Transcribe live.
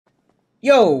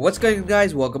Yo, what's going on,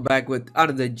 guys? Welcome back with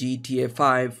another GTA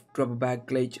 5 dropper bag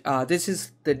glitch. This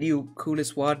is the new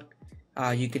coolest one.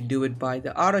 You can do it by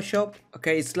the auto shop.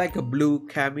 Okay, it's like a blue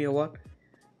cameo one.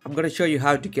 I'm gonna show you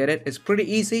how to get it. It's pretty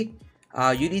easy.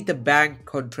 You need the bank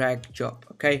contract job,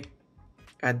 okay?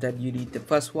 And then you need the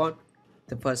first one,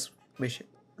 the first mission.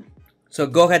 So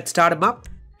go ahead, start them up.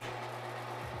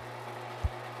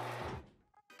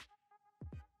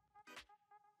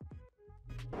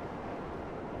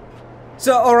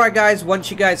 So alright guys,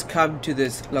 once you guys come to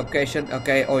this location,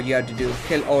 okay, all you have to do is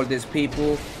kill all these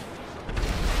people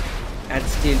and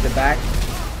steal the bag.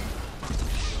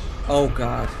 Oh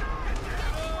god.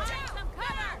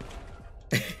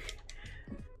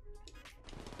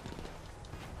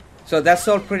 So that's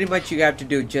all pretty much you have to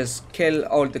do. Just kill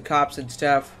all the cops and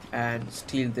stuff and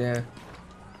steal the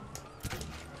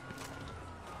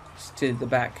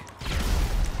bag.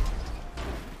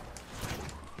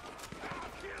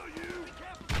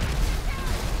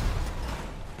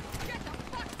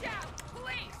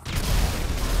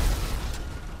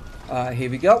 Here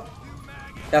we go.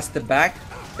 That's the bag.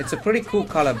 It's a pretty cool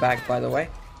color bag, by the way.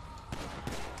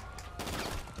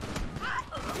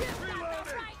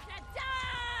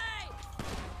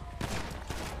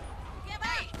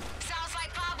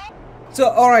 So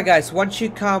alright guys, once you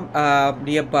come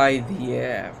nearby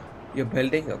the your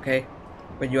building, okay,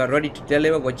 when you are ready to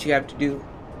deliver, what you have to do,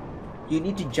 you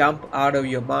need to jump out of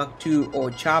your Mark II or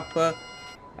chopper,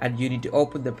 and you need to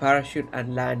open the parachute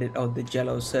and land it on the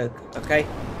yellow circle. Okay,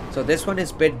 so this one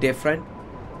is a bit different.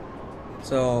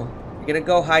 So you're gonna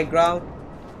go high ground,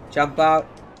 jump out,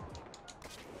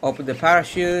 open the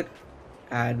parachute,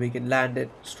 and we can land it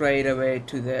straight away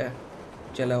to the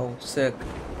yellow circle.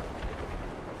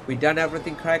 We done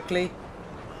everything correctly,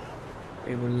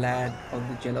 we will land on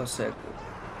the yellow circle.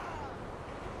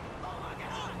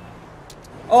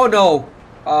 Oh no!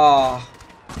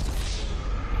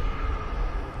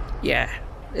 Yeah,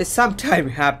 it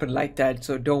sometimes happen like that,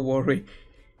 so don't worry.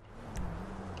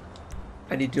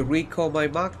 I need to recall my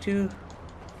Mark II.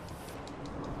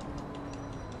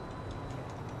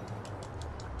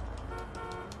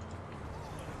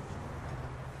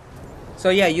 So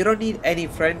yeah, you don't need any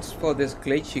friends for this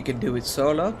glitch, you can do it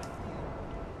solo.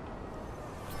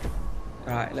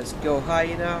 Alright, let's go high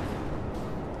enough.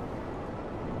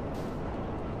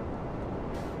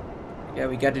 Yeah,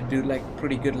 we got to do like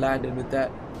pretty good landing with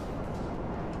that.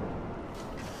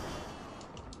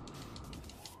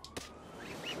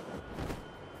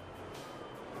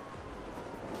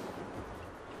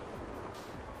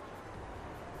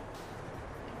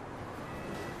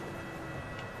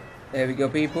 There we go,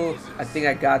 people. I think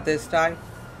I got this time.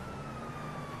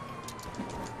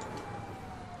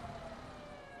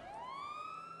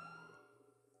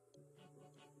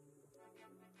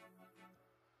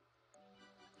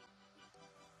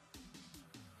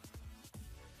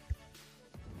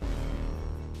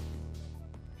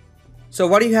 So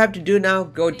what do you have to do now?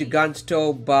 Go to gun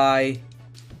store, buy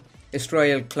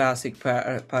Israel classic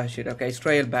parachute. Okay,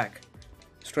 Israel back,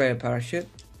 Israel parachute.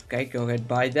 Okay, go ahead,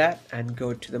 buy that and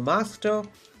go to the mask store.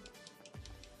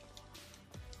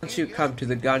 Once you come to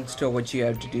the gun store, what you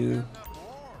have to do,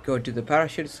 go to the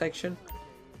parachute section,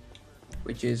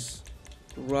 which is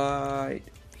right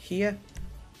here.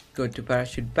 Go to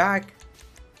parachute bag,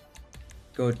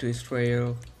 go to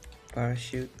Israel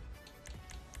parachute.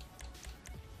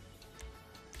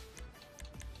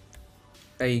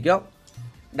 There you go,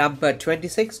 number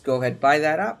 26. Go ahead, buy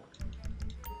that up.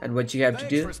 And what you have to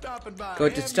do, go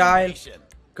to style,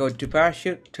 go to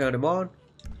parachute, turn them on,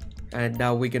 and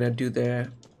now we're gonna do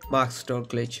the mask store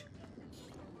glitch.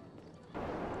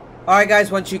 Alright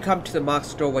guys, once you come to the mask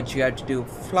store, what you have to do,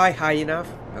 fly high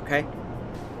enough, okay?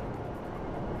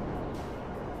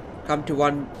 Come to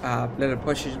one little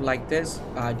position like this,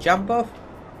 jump off,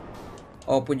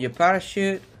 open your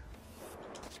parachute,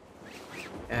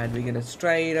 and we're gonna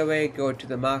straight away go to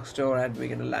the mask store and we're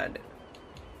gonna land it.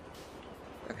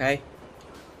 Okay,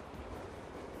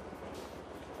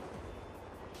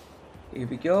 here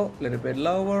we go, a little bit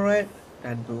lower it,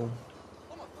 and boom.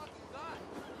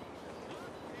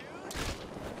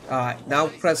 Alright, now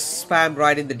press spam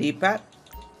right in the D-pad.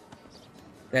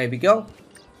 There we go.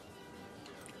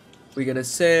 We're gonna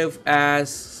save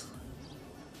as...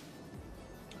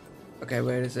 Okay,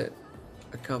 where is it?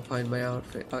 I can't find my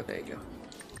outfit. Oh, there you go.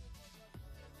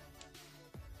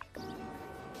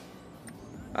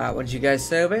 Once you guys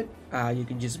save it, you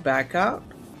can just back out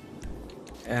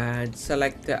and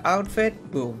select the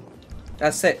outfit. Boom,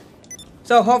 that's it.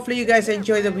 So hopefully you guys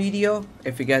enjoy the video.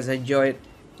 If you guys enjoy it,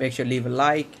 make sure to leave a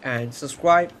like and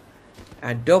subscribe,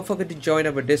 and don't forget to join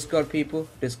our Discord, people.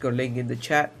 Discord link in the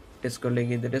chat. Discord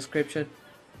link in the description.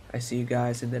 I see you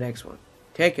guys in the next one.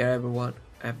 Take care everyone,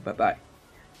 and bye bye.